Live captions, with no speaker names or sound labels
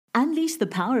Unleash the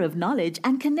power of knowledge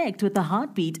and connect with the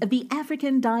heartbeat of the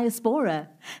African diaspora.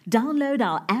 Download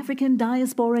our African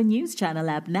Diaspora News Channel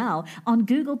app now on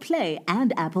Google Play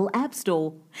and Apple App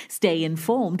Store. Stay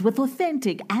informed with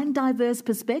authentic and diverse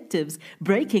perspectives,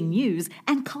 breaking news,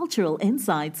 and cultural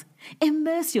insights.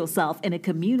 Immerse yourself in a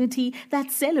community that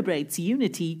celebrates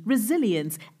unity,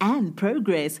 resilience, and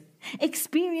progress.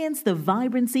 Experience the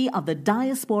vibrancy of the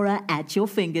diaspora at your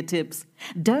fingertips.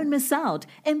 Don't miss out.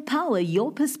 Empower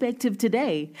your perspective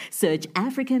today. Search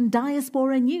African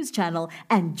Diaspora News Channel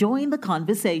and join the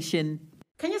conversation.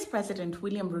 Kenya's President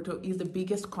William Ruto is the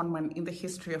biggest conman in the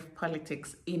history of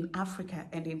politics in Africa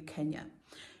and in Kenya.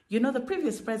 You know, the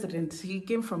previous president, he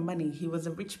came from money. He was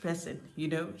a rich person, you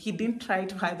know. He didn't try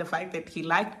to hide the fact that he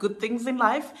liked good things in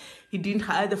life. He didn't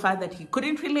hide the fact that he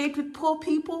couldn't relate with poor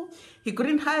people. He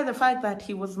couldn't hide the fact that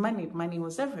he was moneyed. Money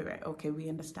was everywhere. Okay, we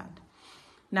understand.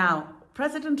 Now,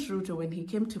 President Ruto, when he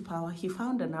came to power, he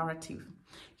found a narrative.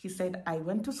 He said, I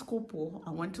went to school poor.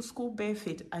 I went to school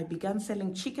barefoot. I began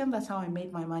selling chicken. That's how I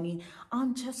made my money.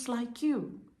 I'm just like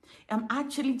you. I'm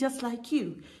actually just like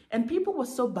you. And people were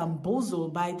so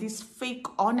bamboozled by this fake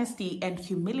honesty and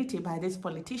humility by this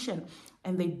politician,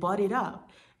 and they bought it up.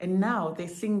 And now they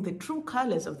sing the true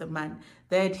colors of the man,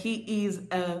 that he is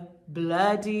a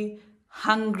bloody,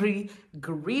 hungry,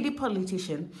 greedy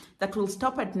politician that will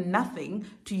stop at nothing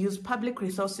to use public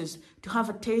resources to have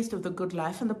a taste of the good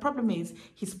life. And the problem is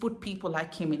he's put people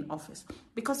like him in office.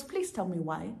 Because please tell me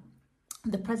why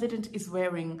the president is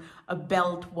wearing a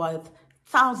belt worth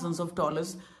thousands of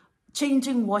dollars,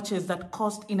 changing watches that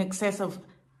cost in excess of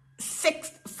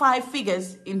five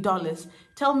figures in dollars.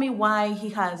 Tell me why he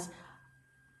has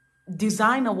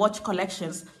designer watch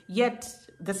collections, yet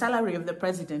the salary of the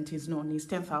president is known is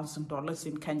 $10,000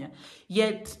 in Kenya.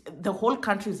 Yet the whole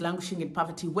country is languishing in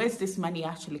poverty. Where's this money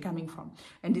actually coming from?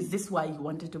 And is this why you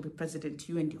wanted to be president,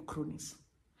 you and your cronies?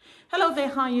 Hello there,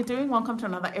 how are you doing? Welcome to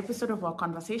another episode of our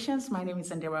conversations. My name is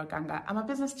Ndera Ganga. I'm a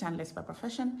business journalist by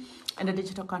profession and a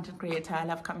digital content creator. I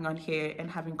love coming on here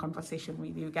and having conversation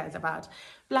with you guys about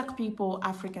Black people,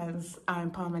 Africans, our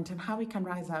empowerment, and how we can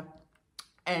rise up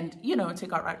and, you know,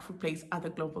 take our rightful place at the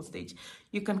global stage.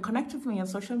 You can connect with me on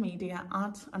social media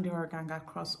at Ndera Ganga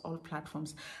across all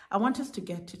platforms. I want us to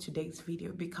get to today's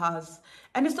video because,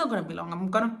 and it's not going to be long, I'm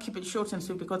going to keep it short and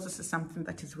sweet because this is something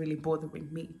that is really bothering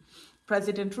me.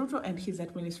 President Ruto and his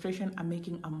administration are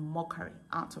making a mockery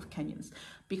out of Kenyans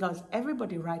because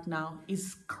everybody right now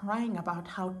is crying about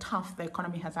how tough the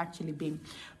economy has actually been.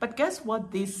 But guess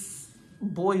what these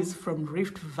boys from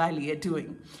Rift Valley are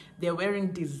doing? They're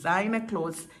wearing designer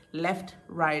clothes left,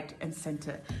 right, and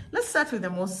center. Let's start with the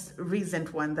most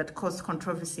recent one that caused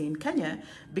controversy in Kenya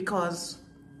because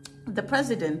the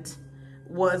president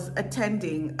was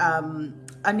attending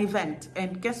an event,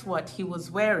 and guess what? He was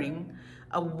wearing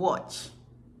a watch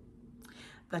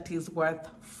that is worth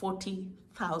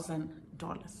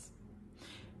 $40,000.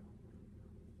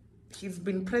 He's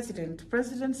been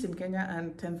presidents in Kenya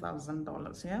earn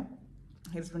 $10,000, yeah?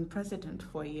 He's been president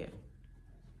for a year.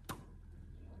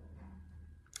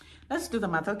 Let's do the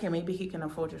math. Okay, maybe he can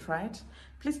afford it, right?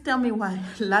 Please tell me why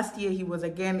last year he was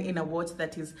again in a watch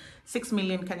that is 6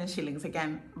 million Kenyan shillings,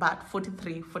 again, about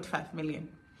 45 million.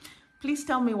 Please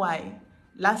tell me why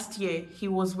last year he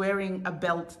was wearing a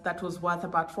belt that was worth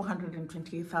about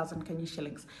 428,000 Kenyan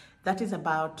shillings. That is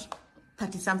about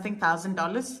 30-something thousand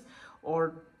dollars,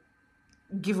 or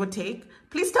give or take.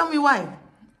 Please tell me why.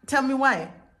 Tell me why.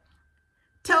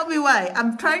 Tell me why.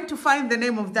 I'm trying to find the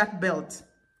name of that belt.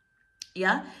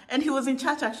 Yeah, and he was in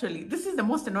church actually. This is the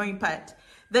most annoying part,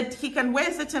 that he can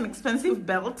wear such an expensive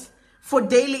belt for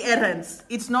daily errands.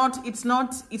 It's not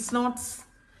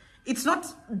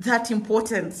that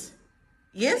important.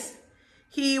 Yes,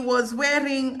 he was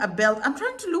wearing a belt. I'm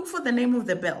trying to look for the name of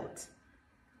the belt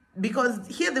because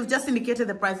here they've just indicated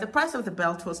the price. The price of the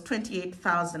belt was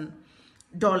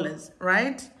 $28,000,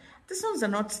 right? These ones are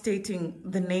not stating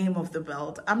the name of the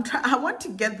belt. I want to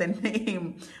get the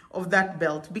name of that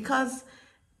belt because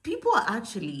people are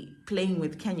actually playing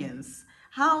with Kenyans.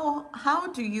 How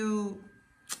do you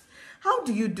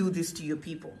do this to your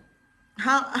people?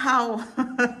 How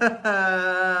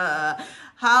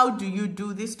do you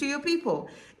do this to your people?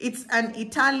 It's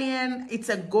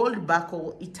a gold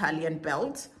buckle Italian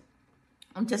belt.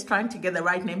 I'm just trying to get the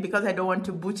right name because I don't want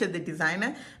to butcher the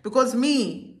designer, because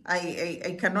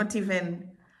I cannot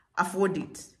even afford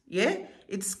it. Yeah,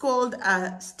 it's called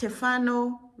a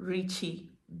Stefano Ricci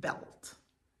belt.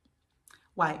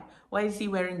 Why is he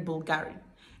wearing Bulgari?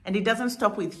 And it doesn't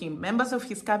stop with him. Members of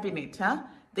his cabinet,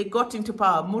 they got into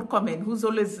power. Murkomen, who's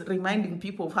always reminding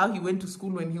people of how he went to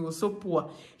school when he was so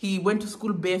poor. He went to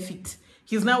school barefoot.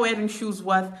 He's now wearing shoes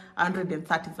worth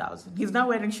 130,000. He's now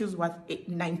wearing shoes worth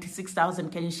 96,000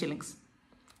 Kenyan shillings.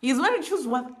 He's wearing shoes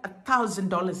worth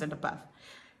 $1,000 and above.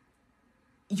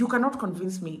 You cannot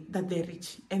convince me that they're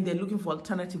rich and they're looking for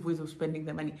alternative ways of spending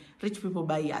their money. Rich people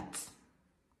buy yachts.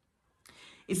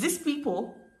 It's these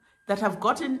people that have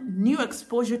gotten new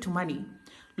exposure to money,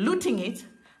 looting it,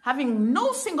 having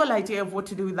no single idea of what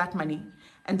to do with that money,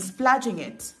 and splurging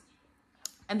it.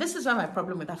 And this is where my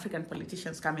problem with African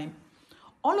politicians come in.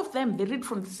 All of them, they read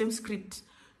from the same script.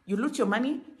 You loot your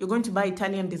money, you're going to buy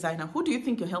Italian designer. Who do you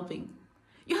think you're helping?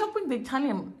 You're helping the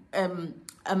Italian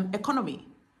economy.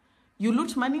 You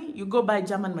loot money, you go buy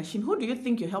German machine. Who do you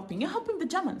think you're helping? You're helping the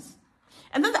Germans.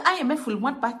 And then the IMF will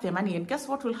want back their money. And guess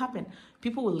what will happen?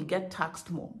 People will get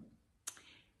taxed more.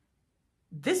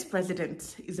 This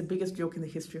president is the biggest joke in the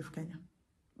history of Kenya.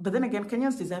 But then again,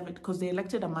 Kenyans deserve it because they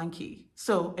elected a monkey.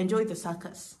 So enjoy the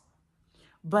circus.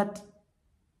 But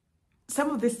some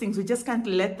of these things, we just can't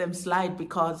let them slide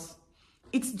because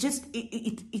it's just,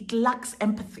 it lacks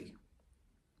empathy.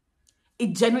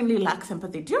 It genuinely lacks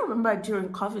empathy. Do you remember during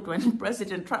COVID when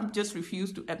President Trump just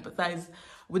refused to empathize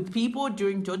with people,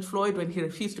 during George Floyd when he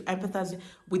refused to empathize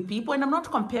with people? And I'm not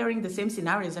comparing the same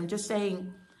scenarios. I'm just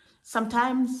saying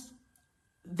sometimes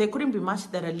there couldn't be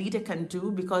much that a leader can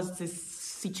do because this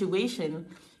situation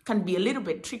can be a little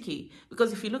bit tricky.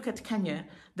 Because if you look at Kenya,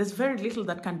 there's very little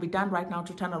that can be done right now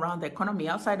to turn around the economy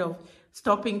outside of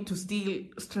stopping to steal,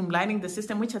 streamlining the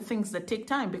system, which are things that take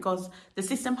time because the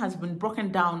system has been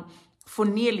broken down for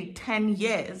nearly 10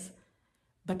 years,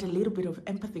 but a little bit of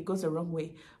empathy goes a long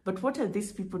way. But what are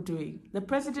these people doing? The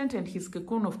president and his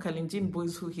cocoon of Kalenjin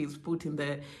boys who he's put in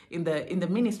the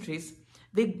ministries,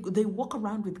 they walk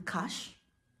around with cash.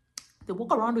 They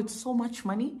walk around with so much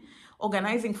money,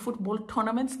 organizing football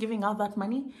tournaments, giving out that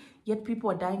money, yet people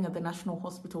are dying at the National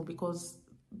Hospital because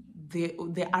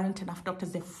there aren't enough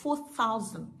doctors. There are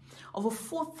over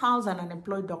 4,000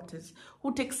 unemployed doctors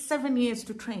who take 7 years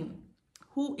to train.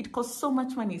 It costs so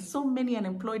much money, so many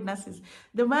unemployed nurses.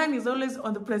 The man is always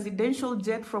on the presidential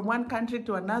jet from one country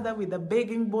to another with a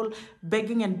begging bowl,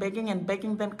 begging and begging and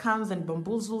begging, then comes and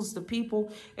bamboozles the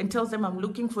people and tells them, I'm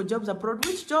looking for jobs abroad.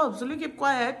 Which jobs? Will you keep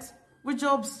quiet? Which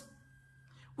jobs?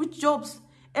 Which jobs?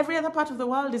 Every other part of the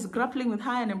world is grappling with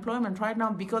high unemployment right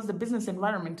now because the business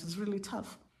environment is really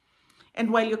tough.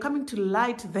 And while you're coming to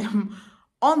lie to them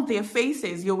on their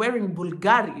faces, you're wearing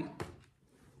Bulgari.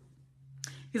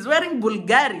 He's wearing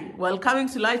Bulgari while coming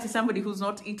to lie to somebody who's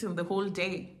not eaten the whole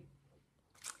day.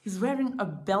 He's wearing a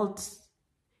belt.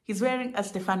 He's wearing a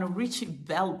Stefano Ricci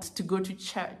belt to go to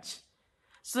church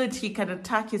so that he can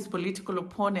attack his political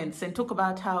opponents and talk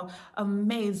about how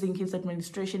amazing his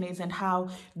administration is and how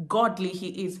godly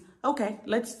he is. Okay,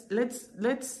 let's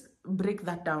break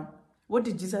that down. What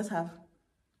did Jesus have?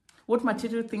 What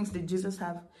material things did Jesus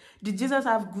have? Did Jesus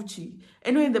have Gucci?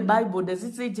 Anyway, in the Bible, does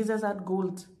it say Jesus had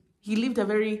gold? He lived a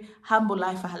very humble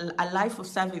life, a life of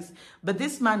service. But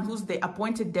this man, who's the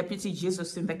appointed deputy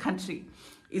Jesus in the country,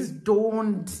 is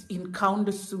donned in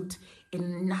counter suit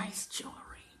in nice jewelry.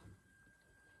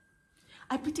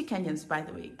 I pity Kenyans, by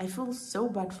the way. I feel so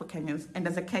bad for Kenyans. And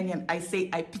as a Kenyan, I say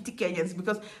I pity Kenyans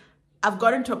because I've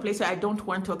gotten to a place where I don't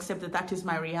want to accept that that is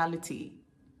my reality.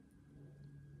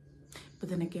 But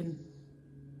then again,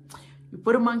 you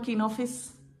put a monkey in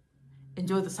office,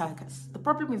 enjoy the circus. The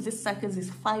problem is this circus is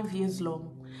 5 years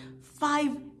long.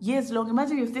 5 years long.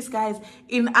 Imagine if these guys,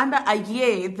 in under a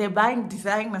year, they're buying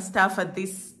designer stuff at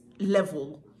this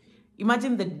level.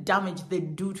 Imagine the damage they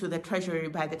do to the treasury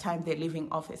by the time they're leaving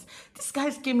office. These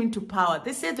guys came into power.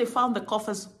 They said they found the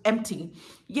coffers empty,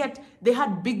 yet they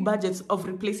had big budgets of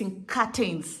replacing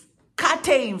curtains.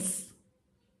 Curtains!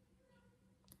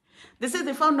 They said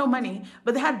they found no money,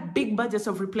 but they had big budgets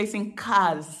of replacing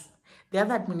cars. The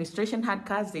other administration had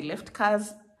cars, they left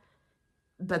cars.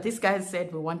 But these guys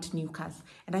said, we want new cars.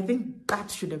 And I think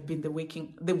that should have been the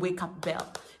wake-up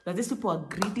bell. That these people are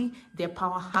greedy, they're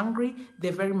power hungry,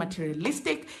 they're very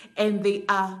materialistic, and they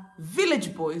are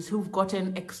village boys who've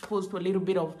gotten exposed to a little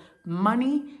bit of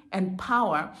money and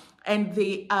power, and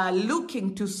they are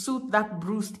looking to suit that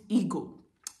bruised ego.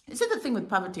 You see the thing with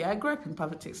poverty, I grew up in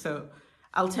poverty, so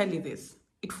I'll tell you this,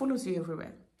 it follows you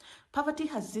everywhere. Poverty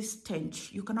has this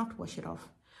stench, you cannot wash it off.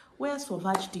 Wear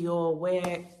Sauvage Dior,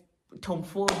 wear Tom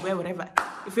Ford, wear whatever.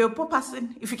 If you're a poor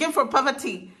person, if you came from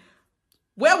poverty,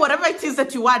 wear whatever it is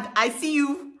that you want. I see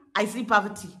you, I see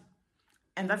poverty.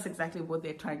 And that's exactly what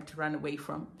they're trying to run away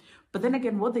from. But then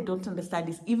again, what they don't understand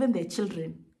is even their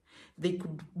children, they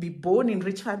could be born in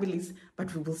rich families,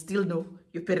 but we will still know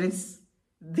your parents,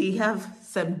 they have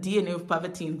some DNA of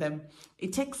poverty in them.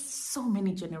 It takes so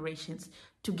many generations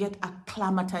to get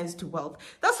acclimatized to wealth.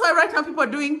 That's why right now people are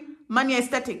doing money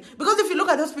aesthetic. Because if you look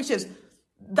at those pictures,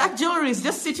 that jewelry is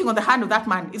just sitting on the hand of that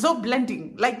man. It's all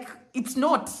blending. Like, it's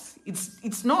not.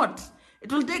 It's not.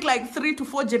 It will take like 3 to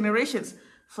 4 generations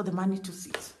for the money to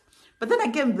sit. But then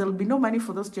again, there'll be no money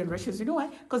for those generations. You know why?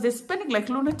 Because they're spending like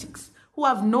lunatics who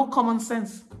have no common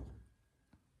sense.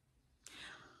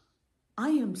 I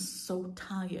am so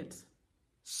tired,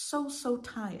 so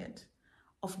tired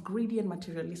of greedy and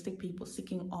materialistic people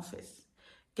seeking office,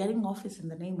 getting office in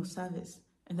the name of service,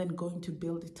 and then going to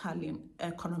build Italian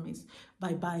economies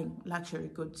by buying luxury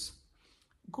goods.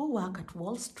 Go work at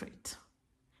Wall Street.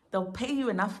 They'll pay you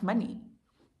enough money,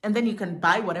 and then you can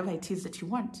buy whatever it is that you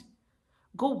want.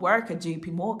 Go work at JP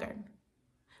Morgan.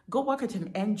 Go work at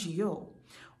an NGO.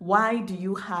 Why do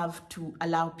you have to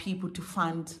allow people to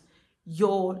fund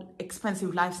your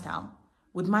expensive lifestyle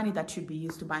with money that should be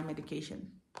used to buy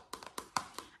medication?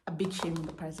 A big shame on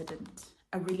the president.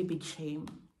 A really big shame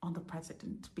on the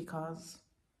president, because...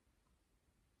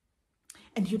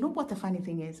 And you know what the funny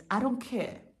thing is? I don't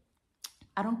care.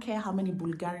 I don't care how many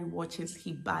Bulgari watches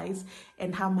he buys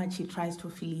and how much he tries to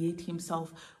affiliate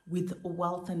himself with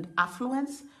wealth and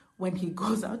affluence when he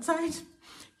goes outside.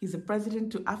 He's a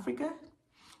president to Africa,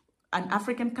 an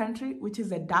African country, which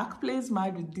is a dark place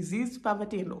marred with disease,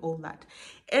 poverty, and all that.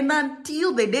 And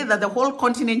until the day that the whole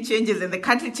continent changes and the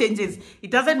country changes,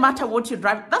 it doesn't matter what you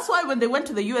drive. That's why when they went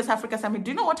to the US-Africa Summit,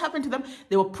 do you know what happened to them?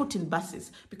 They were put in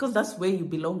buses, because that's where you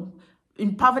belong.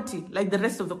 In poverty, like the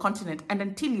rest of the continent. And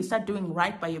until you start doing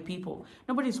right by your people,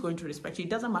 nobody's going to respect you.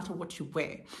 It doesn't matter what you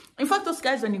wear. In fact, those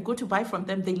guys, when you go to buy from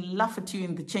them, they laugh at you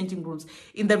in the changing rooms,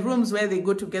 in the rooms where they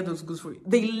go to get those goods for you.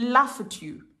 They laugh at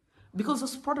you because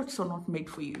those products are not made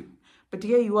for you. But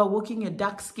here you are walking your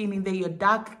dark skin in there, your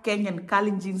dark Kenyan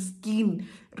Kalenjin skin,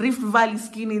 Rift Valley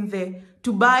skin in there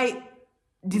to buy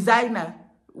designer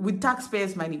with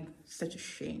taxpayers' money. Such a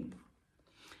shame.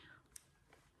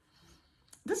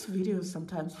 This video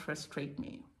sometimes frustrates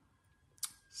me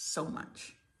so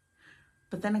much.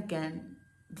 But then again,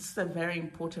 this is a very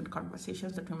important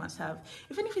conversation that we must have.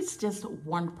 Even if it's just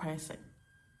one person,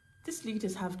 these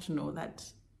leaders have to know that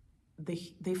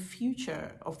the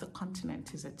future of the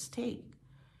continent is at stake.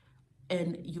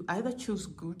 And you either choose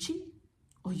Gucci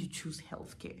or you choose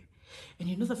healthcare. And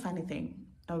you know the funny thing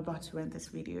about to end this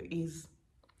video is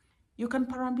you can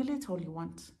perambulate all you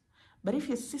want. But if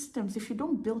your systems, if you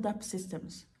don't build up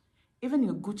systems, even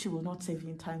your Gucci will not save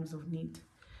you in times of need.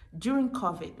 During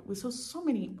COVID, we saw so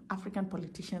many African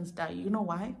politicians die. You know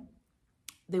why?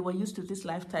 They were used to this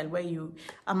lifestyle where you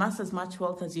amass as much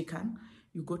wealth as you can.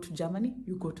 You go to Germany,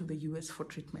 you go to the US for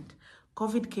treatment.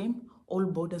 COVID came, all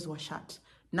borders were shut.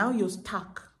 Now you're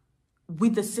stuck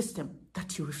with the system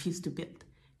that you refuse to build.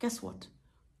 Guess what?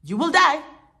 You will die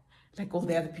like all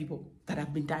the other people that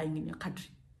have been dying in your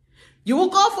country. You will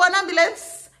go for an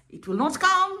ambulance. It will not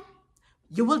come.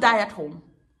 You will die at home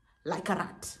like a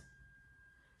rat,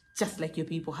 just like your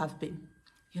people have been.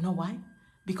 You know why?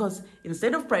 Because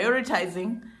instead of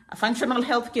prioritizing a functional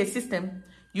healthcare system,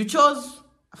 you chose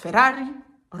a Ferrari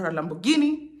or a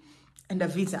Lamborghini and a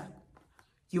Visa.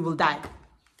 You will die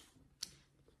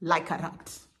like a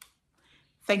rat.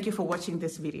 Thank you for watching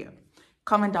this video.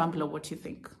 Comment down below what you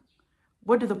think.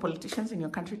 What do the politicians in your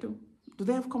country do? Do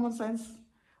they have common sense?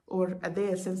 Or are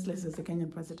they as senseless as the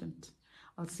Kenyan president?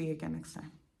 I'll see you again next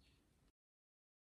time.